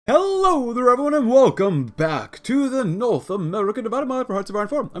Hello there everyone and welcome back to the North American Divided Mind for Hearts of Iron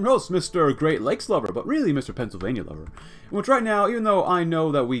 4. I'm your host, Mr. Great Lakes Lover, but really Mr. Pennsylvania Lover. In which right now, even though I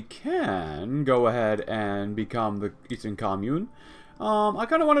know that we can go ahead and become the Eastern Commune, I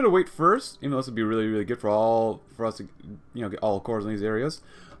kind of wanted to wait first, even though this would be really good for us to, get all cores in these areas.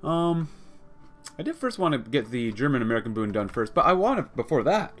 I did first want to get the German-American boon done first, but I want to, before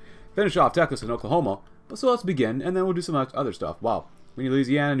that, finish off Texas and Oklahoma. But so let's begin, and then we'll do some other stuff. Wow. We need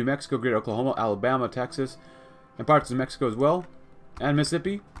Louisiana, New Mexico, Greater Oklahoma, Alabama, Texas, and parts of Mexico as well, and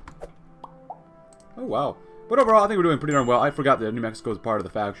Mississippi. Oh, wow. But overall, I think we're doing pretty darn well. I forgot that New Mexico is part of the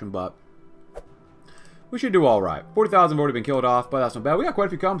faction, but we should do all right. 40,000 have already been killed off, but that's not bad. We got quite a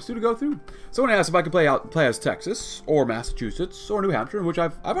few comments too to go through. Someone asked if I could play as Texas, or Massachusetts, or New Hampshire, in which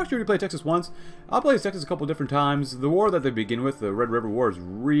I've actually already played Texas once. I'll play as Texas a couple different times. The war that they begin with, the Red River War, is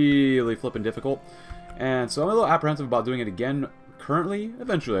really flipping difficult, and so I'm a little apprehensive about doing it again. Currently,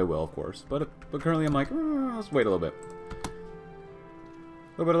 eventually I will, of course, but currently I'm like, let's wait a little bit.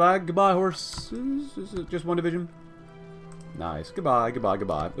 A little bit of lag. Goodbye, horses. Is it just one division? Nice. Goodbye.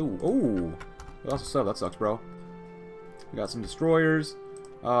 Ooh. We lost a sub. That sucks, bro. We got some destroyers.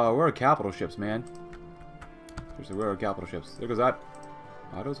 Where are capital ships, man? Seriously, where are capital ships? There goes that.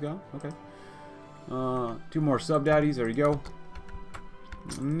 Auto's gone? Okay. 2 more sub daddies. There you go.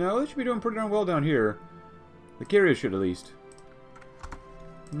 No, they should be doing pretty darn well down here. The carriers should, at least.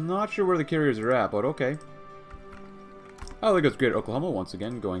 Not sure where the carriers are at, but okay. Oh, there goes Greater Oklahoma once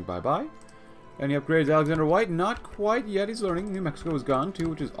again, going bye-bye. Any upgrades? Alexander White? Not quite yet. He's learning. New Mexico is gone, too,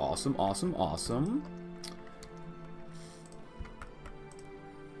 which is awesome.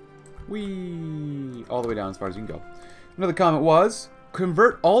 Whee! All the way down as far as you can go. Another comment was,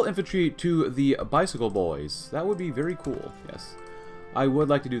 convert all infantry to the bicycle boys. That would be very cool, yes. I would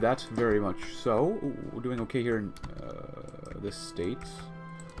like to do that, very much so. Ooh, we're doing okay here in this state.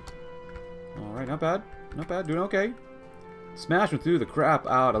 Alright, not bad. Not bad, doing okay. Smashing through the crap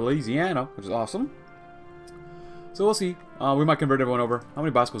out of Louisiana, which is awesome. So we'll see. We might convert everyone over. How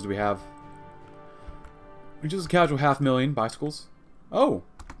many bicycles do we have? Just a casual 500,000 bicycles. Oh!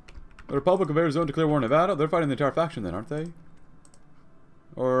 The Republic of Arizona declared war in Nevada? They're fighting the entire faction then, aren't they?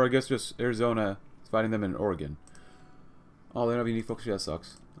 Or I guess just Arizona is fighting them in Oregon. Oh, they don't have unique focus. Yeah, that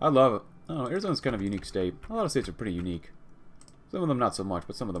sucks. I love it. Oh, Arizona's kind of a unique state. A lot of states are pretty unique. Some of them not so much,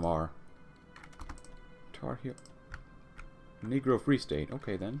 but some of them are. Tar Heel. Negro Free State.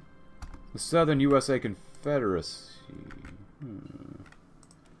 Okay, then. The Southern USA Confederacy.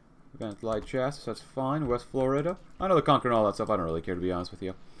 Advanced Light Chassis. That's fine. West Florida. I know they're conquering all that stuff. I don't really care, to be honest with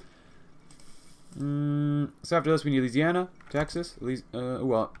you. So after this, we need Louisiana, Texas,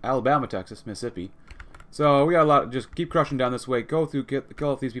 well, Alabama, Texas, Mississippi. So we got a lot. Just keep crushing down this way. Go through, kill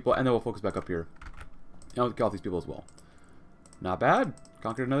off these people, and then we'll focus back up here. And we'll kill off these people as well. Not bad.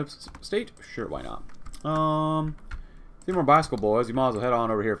 Conquered another state? Sure, why not? 3 more bicycle boys. You might as well head on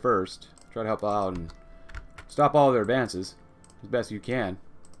over here first. Try to help out and stop all their advances as best you can.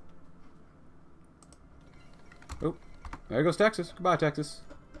 Oh, there goes Texas. Goodbye, Texas.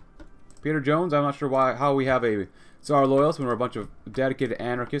 Peter Jones. I'm not sure how we have a Tsar loyalist when we're a bunch of dedicated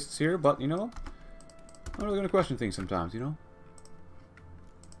anarchists here, but you know, I'm really gonna question things sometimes, you know.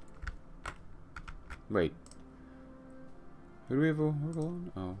 Wait. Who do we have over?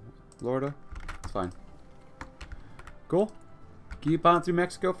 Oh, Florida. It's fine. Cool. Keep on through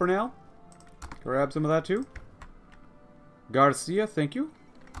Mexico for now. Grab some of that too. Garcia, thank you.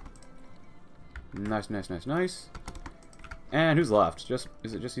 Nice. And who's left? Is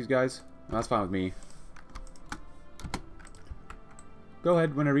it just these guys? No, that's fine with me. Go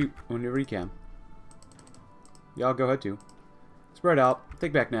ahead whenever you can. Y'all go ahead too. Spread out.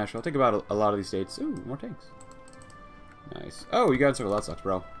 Take back Nashville. Take about a lot of these states. Ooh, more tanks. Nice. Oh, you got several. That sucks,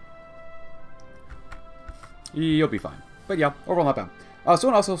 bro. You'll be fine. But yeah, overall not bad.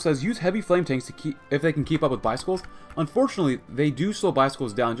 Someone also says, use heavy flame tanks to keep if they can keep up with bicycles. Unfortunately, they do slow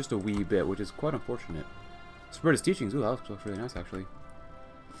bicycles down just a wee bit, which is quite unfortunate. Spread his teachings. Ooh, that looks really nice, actually.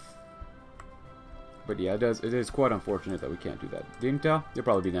 But yeah, it is quite unfortunate that we can't do that. Dinta, you'll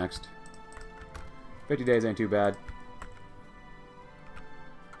probably be next. 50 days ain't too bad.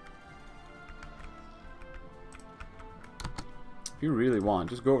 If you really want,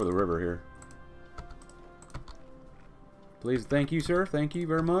 just go over the river here. Please, thank you, sir. Thank you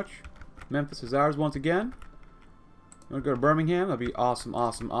very much. Memphis is ours once again. I'm gonna go to Birmingham. That'd be awesome.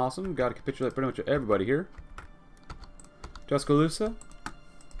 Got to capitulate pretty much everybody here. Tuscaloosa.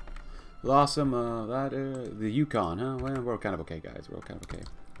 Lost some, the Yukon, huh? Well, we're kind of okay, guys. We're kind of okay.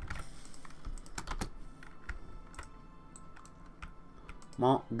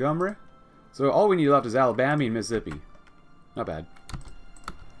 Montgomery. So all we need left is Alabama and Mississippi. Not bad.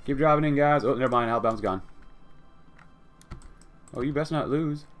 Keep driving in, guys. Oh, never mind. Alabama's gone. Oh, you best not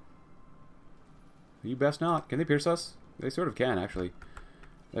lose. You best not. Can they pierce us? They sort of can, actually.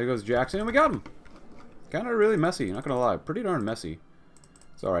 There goes Jackson, and we got him. Kind of really messy, not gonna lie. Pretty darn messy.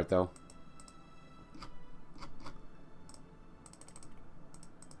 It's alright, though.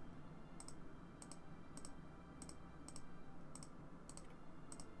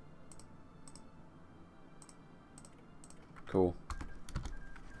 Cool.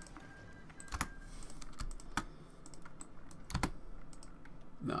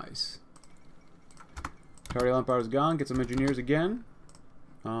 Nice. Tardy Empire's gone. Get some engineers again.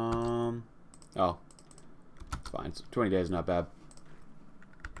 Oh. It's fine. It's 20 days, not bad.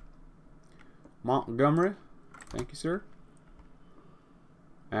 Montgomery. Thank you, sir.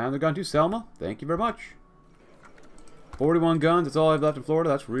 And they're gone to Selma. Thank you very much. 41 guns. That's all I have left in Florida.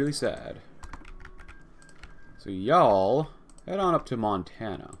 That's really sad. So y'all head on up to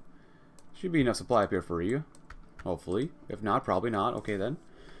Montana. Should be enough supply up here for you. Hopefully. If not, probably not. Okay, then.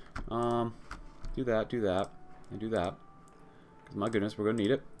 Do that, and do that. Because my goodness, we're going to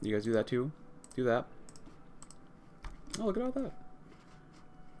need it. You guys do that too. Do that. Oh, look at all that.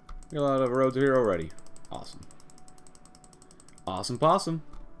 We got a lot of roads here already. Awesome. Awesome possum.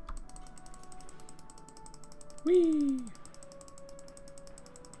 Whee!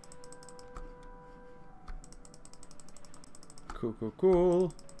 Cool, cool,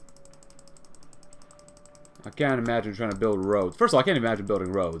 cool. I can't imagine trying to build roads. First of all, I can't imagine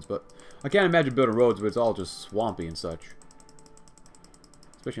building roads, but I can't imagine building roads where it's all just swampy and such.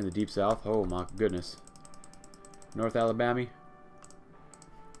 Especially in the deep south. Oh my goodness. North Alabama.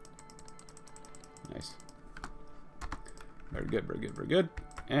 Nice. Very good, very good, very good.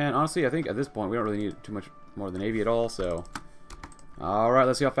 And honestly, I think at this point we don't really need too much more than Navy at all, so. Alright,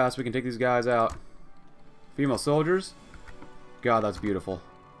 let's see how fast we can take these guys out. Female soldiers. God, that's beautiful.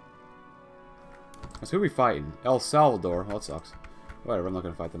 So who are we fighting? El Salvador. Well, that sucks. Whatever, I'm not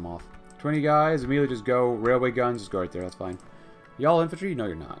going to fight them off. 20 guys, immediately just go. Railway guns, just go right there. That's fine. Y'all infantry? No,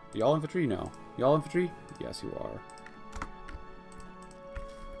 you're not. Y'all infantry? No. Y'all infantry? Yes, you are.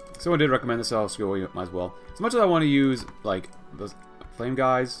 Someone did recommend this, so I'll go. You might as well. As much as I want to use, like, those flame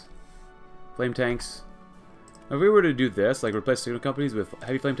guys, flame tanks. Now, if we were to do this, like replace signal companies with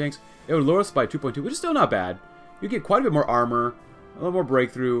heavy flame tanks, it would lower us by 2.2, which is still not bad. You get quite a bit more armor, a little more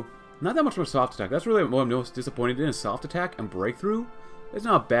breakthrough. Not that much more soft attack. That's really what I'm most disappointed in, is soft attack and breakthrough. It's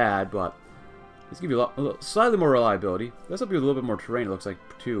not bad, but let's give you slightly more reliability. Let's help you with a little bit more terrain, it looks like,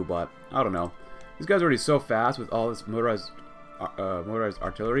 too, but I don't know. These guys are already so fast with all this motorized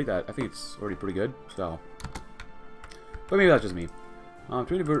artillery that I think it's already pretty good, so. But maybe that's just me.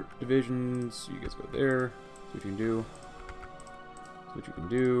 20 divisions, you guys go there. See what you can do. See what you can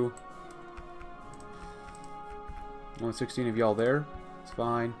do. Only 16 of y'all there. It's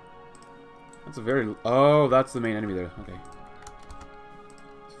fine. That's a very... Oh, that's the main enemy there. Okay.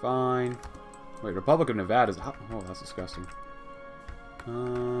 It's fine. Wait, Republic of Nevada is... Oh, that's disgusting.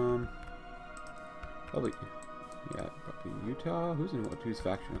 Probably... Yeah, probably Utah? Who's in whose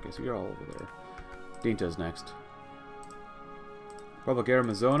faction? Okay, so you're all over there. Dinta's next. Republic of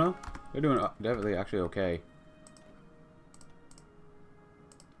Arizona. They're doing definitely actually okay.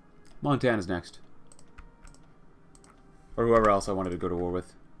 Montana's next. Or whoever else I wanted to go to war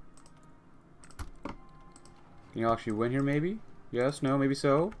with. Can you actually win here, maybe? Yes, no, maybe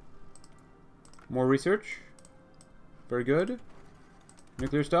so. More research. Very good.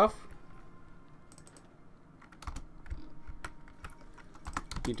 Nuclear stuff.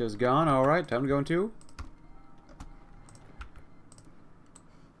 Quinto's gone. Alright, time to go in two.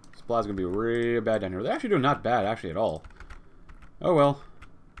 Supply's gonna be real bad down here. They're actually doing not bad, actually, at all. Oh well.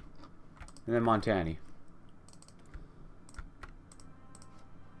 And then Montana.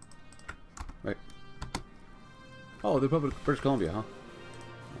 Wait. Oh, the Republic of British Columbia, huh?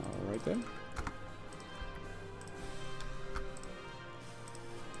 Alright then.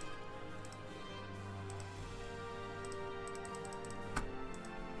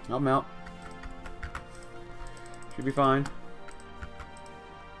 Help him out. Should be fine.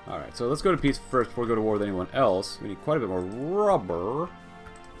 Alright, so let's go to peace first before we go to war with anyone else. We need quite a bit more rubber.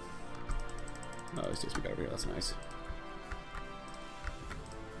 Oh, it's just we got over here. That's nice.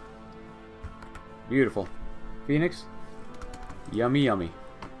 Beautiful. Phoenix. Yummy, yummy.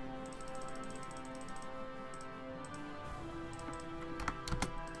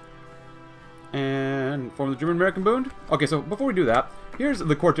 And form the German-American Bund. Okay, so before we do that, here's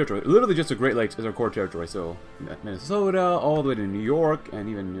the core territory. Literally just the Great Lakes is our core territory. So Minnesota, all the way to New York, and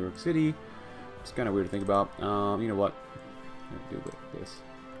even New York City. It's kind of weird to think about. You know what? I'll do this.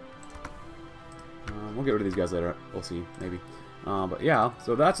 We'll get rid of these guys later. We'll see, maybe. But yeah,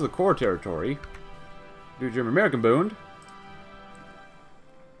 so that's the core territory. Do German-American Bund.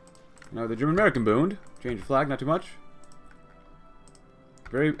 Now the German-American Bund. Change the flag, not too much.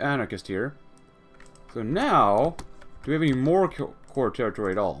 Very anarchist here. So now, do we have any more core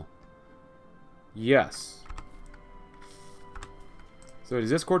territory at all? Yes. So is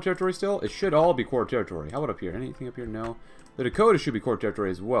this core territory still? It should all be core territory. How about up here? Anything up here? No. The Dakota should be core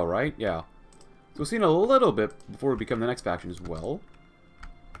territory as well, right? Yeah. So we'll see in a little bit before we become the next faction as well.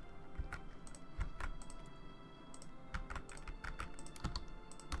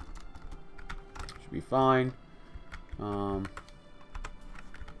 Should be fine.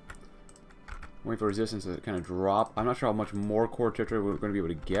 Waiting for resistance to kind of drop. I'm not sure how much more core territory we're going to be able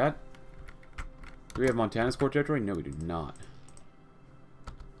to get. Do we have Montana's core territory? No, we do not.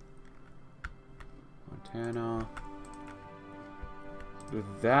 Montana.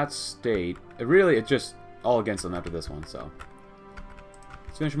 With that state, it's just all against them after this one, so.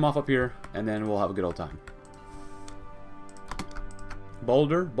 Let's finish them off up here, and then we'll have a good old time.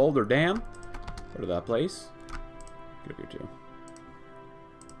 Boulder Dam. Go to that place. Get up here too.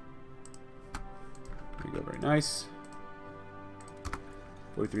 There you go, very nice.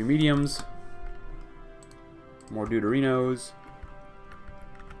 43 mediums. More Deuterinos.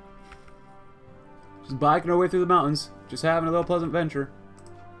 Just biking our way through the mountains. Just having a little pleasant venture.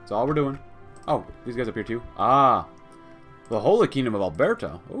 That's all we're doing. Oh, these guys up here too. Ah. The Holy Kingdom of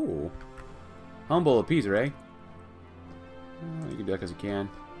Alberta. Ooh. Humble appeaser, eh? You can do that because you can.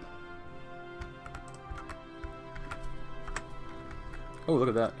 Oh, look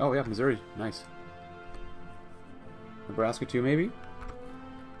at that. Oh, yeah, Missouri. Nice. Nebraska too, maybe?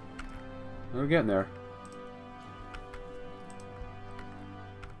 We're getting there.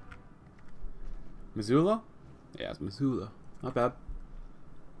 Missoula? Yeah, it's Missoula. Not bad.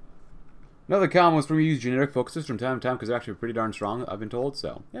 Another common was from use generic focuses from time to time because they're actually pretty darn strong, I've been told.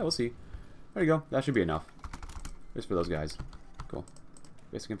 So, yeah, we'll see. There you go. That should be enough. Just for those guys. Cool.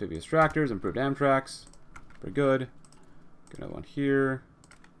 Basic amphibious tractors, improved Amtraks. Pretty good. Get another one here.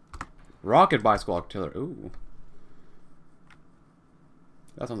 Rocket bicycle artillery. Ooh.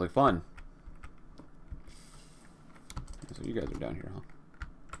 That sounds like fun. So you guys are down here, huh?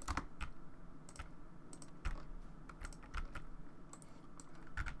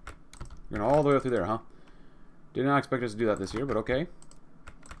 You're going all the way through there, huh? Did not expect us to do that this year, but okay.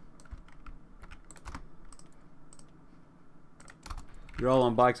 You're all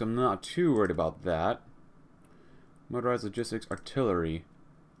on bikes, I'm not too worried about that. Motorized logistics, artillery.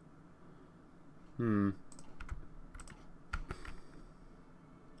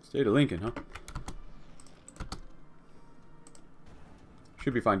 State of Lincoln, huh?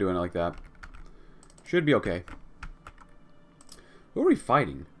 Should be fine doing it like that. Should be okay. Who are we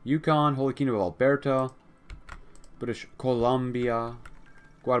fighting? Yukon, Holy Kingdom of Alberta, British Columbia,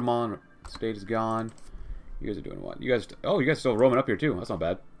 Guatemala state is gone. You guys are doing what? You guys, oh, you guys are still roaming up here too. That's not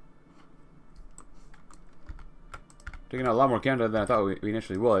bad. Taking out a lot more Canada than I thought we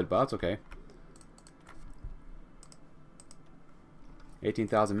initially would, but that's okay.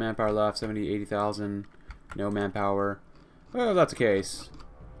 18,000 manpower left, 80,000 no manpower. Well, if that's the case.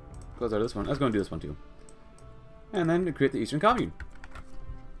 Close out of this one. Let's go and do this one too. And then to create the Eastern Commune.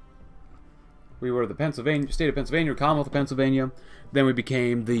 We were the state of Pennsylvania, or Commonwealth of Pennsylvania. Then we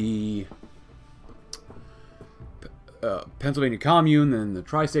became the Pennsylvania Commune, then the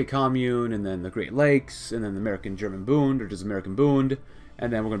Tri-State Commune, and then the Great Lakes, and then the American German Bund, or just American Bund.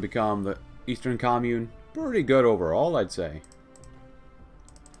 And then we're going to become the Eastern Commune. Pretty good overall, I'd say.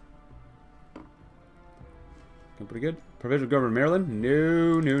 Pretty good. Provisional Government of Maryland?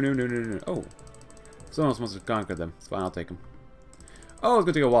 No. Oh. Someone else wants to conquer them. It's fine, I'll take them. Oh, it's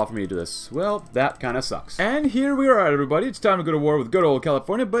going to take a while for me to do this. Well, that kind of sucks. And here we are, everybody. It's time to go to war with good old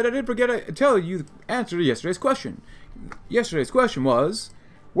California, but I did forget to tell you the answer to yesterday's question. Yesterday's question was,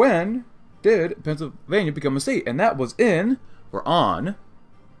 when did Pennsylvania become a state? And that was on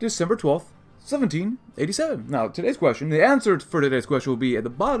December 12th, 1787. Now, today's question, the answer for today's question will be at the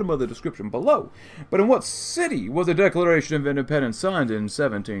bottom of the description below. But in what city was the Declaration of Independence signed in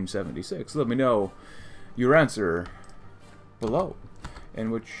 1776? Let me know your answer below. In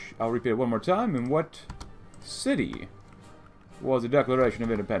which, I'll repeat it one more time, in what city was the Declaration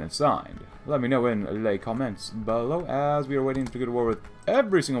of Independence signed? Let me know in the comments below, as we are waiting to go to war with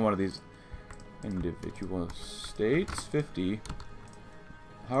every single one of these individual states. 50.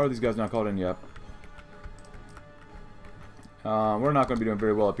 How are these guys not called in yet? We're not going to be doing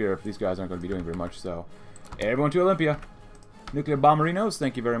very well up here if these guys aren't going to be doing very much, so. Everyone to Olympia. Nuclear bomberinos,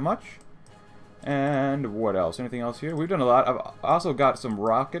 thank you very much. And what else? Anything else here? We've done a lot. I've also got some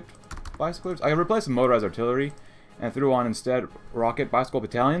rocket bicyclers. I replaced some motorized artillery, and threw on instead rocket bicycle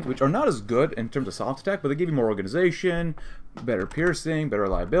battalions, which are not as good in terms of soft attack, but they give you more organization, better piercing, better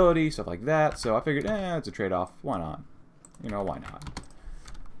reliability, stuff like that. So I figured, it's a trade-off. Why not? You know, why not?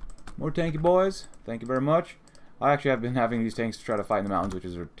 More tanky boys. Thank you very much. I actually have been having these tanks to try to fight in the mountains, which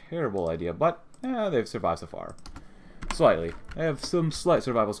is a terrible idea, but they've survived so far. Slightly. I have some slight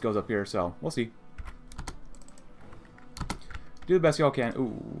survival skills up here, so we'll see. Do the best y'all can.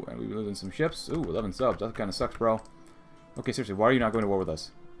 Ooh, and we're losing some ships. Ooh, 11 subs. That kind of sucks, bro. Okay, seriously, why are you not going to war with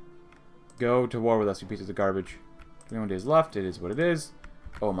us? Go to war with us, you pieces of garbage. 21 days left. It is what it is.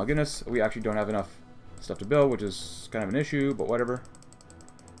 Oh my goodness. We actually don't have enough stuff to build, which is kind of an issue, but whatever.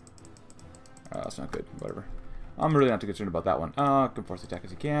 That's not good. Whatever. I'm really not too concerned about that one. Can force the attack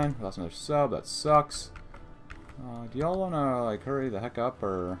as you can. We lost another sub. That sucks. Do y'all want to, like, hurry the heck up,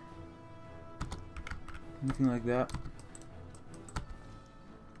 or anything like that?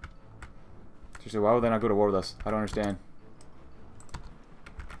 Seriously, why would they not go to war with us? I don't understand.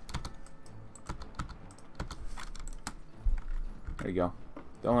 There you go.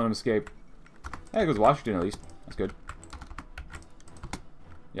 Don't let them escape. Hey, it goes Washington at least. That's good.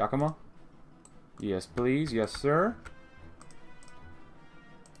 Yakima? Yes, please. Yes, sir.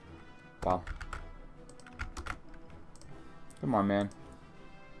 Wow. Come on, man.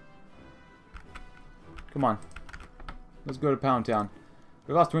 Come on. Let's go to Pound Town.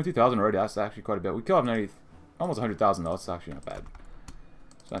 We lost 22,000 already. That's actually quite a bit. We kill off 90, almost 100,000 though. It's actually not bad.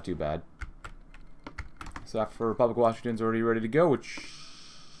 It's not too bad. Staff for Republic of Washington's already ready to go, which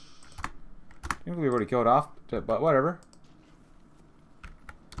I think we've already killed off, but whatever.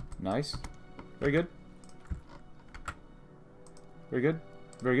 Nice. Very good. Very good.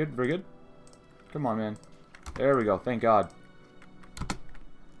 Very good. Very good. Come on, man. There we go. Thank God.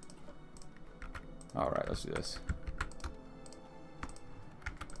 Alright, let's do this.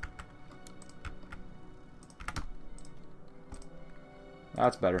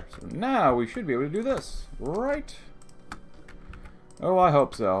 That's better. So now we should be able to do this, right? Oh, I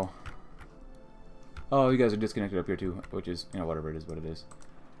hope so. Oh, you guys are disconnected up here too, which is, you know, whatever it is, what it is.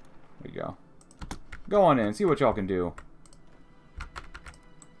 There you go. Go on in, see what y'all can do.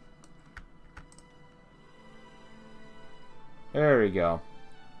 There we go.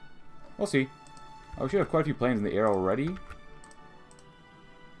 We'll see. Oh, we should have quite a few planes in the air already.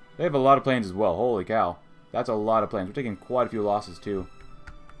 They have a lot of planes as well. Holy cow. That's a lot of planes. We're taking quite a few losses too.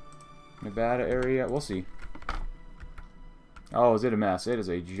 Nevada area. We'll see. Oh, is it a mess? It is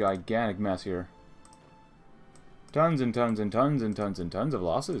a gigantic mess here. Tons and tons and tons and tons and tons of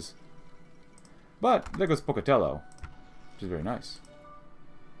losses. But there goes Pocatello, which is very nice.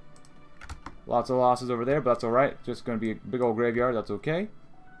 Lots of losses over there, but that's alright. Just going to be a big old graveyard. That's okay.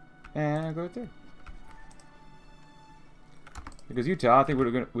 And go right there. Because Utah, I think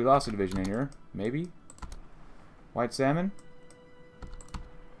we lost a division in here. Maybe. White salmon.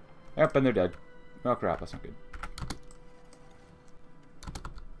 Yep, and they're dead. Oh crap, that's not good.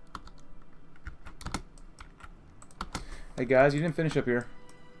 Hey guys, you didn't finish up here.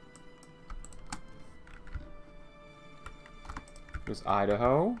 There's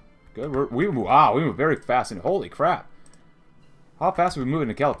Idaho. Good. Wow, we move very fast, and holy crap. How fast are we moving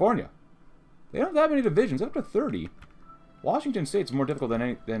to California? They don't have that many divisions, up to 30. Washington State's more difficult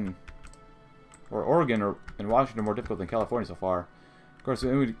than or Oregon and Washington are more difficult than California so far. Of course,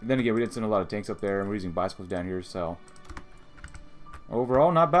 then again, we did send a lot of tanks up there, and we're using bicycles down here, so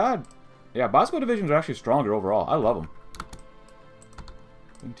overall, not bad. Yeah, bicycle divisions are actually stronger overall. I love them.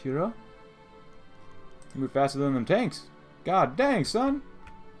 Ventura, you move faster than them tanks. God dang, son.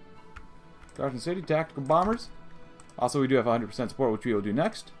 Carson City, tactical bombers. Also, we do have 100% support, which we will do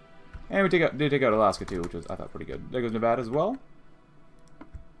next. And we did take out Alaska too, which was, I thought, pretty good. There goes Nevada as well.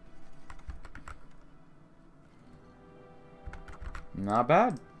 Not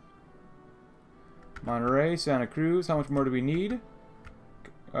bad. Monterey, Santa Cruz. How much more do we need?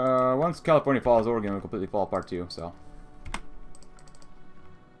 Once California falls, Oregon will completely fall apart too. So,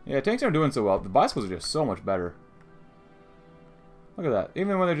 yeah, tanks aren't doing so well. The bicycles are just so much better. Look at that.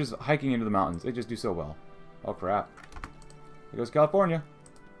 Even when they're just hiking into the mountains, they just do so well. Oh crap! There goes California.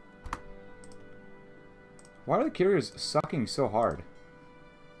 Why are the carriers sucking so hard?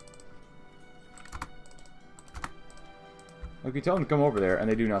 Like, we tell them to come over there, and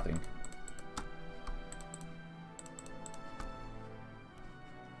they do nothing.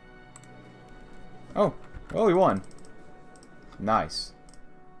 Oh, well, we won. Nice.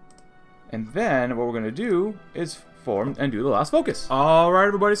 And then, what we're going to do is form and do the last focus. Alright,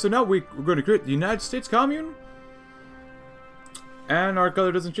 everybody, so now we're going to create the United States Commune. And our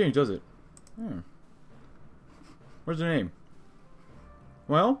color doesn't change, does it? Where's the name?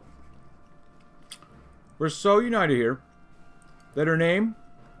 Well, We're so united here that our name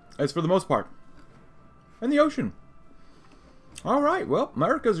is, for the most part, in the ocean. Alright, well,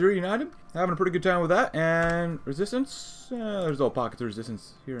 America's reunited. Having a pretty good time with that. And resistance? There's little pockets of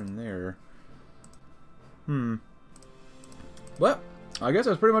resistance here and there. Well, I guess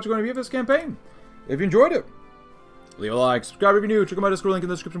that's pretty much going to be it for this campaign. If you enjoyed it, leave a like, subscribe if you're new, check out my Discord link in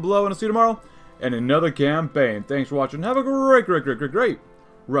the description below, and I'll see you tomorrow in another campaign. Thanks for watching. Have a great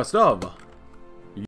rest of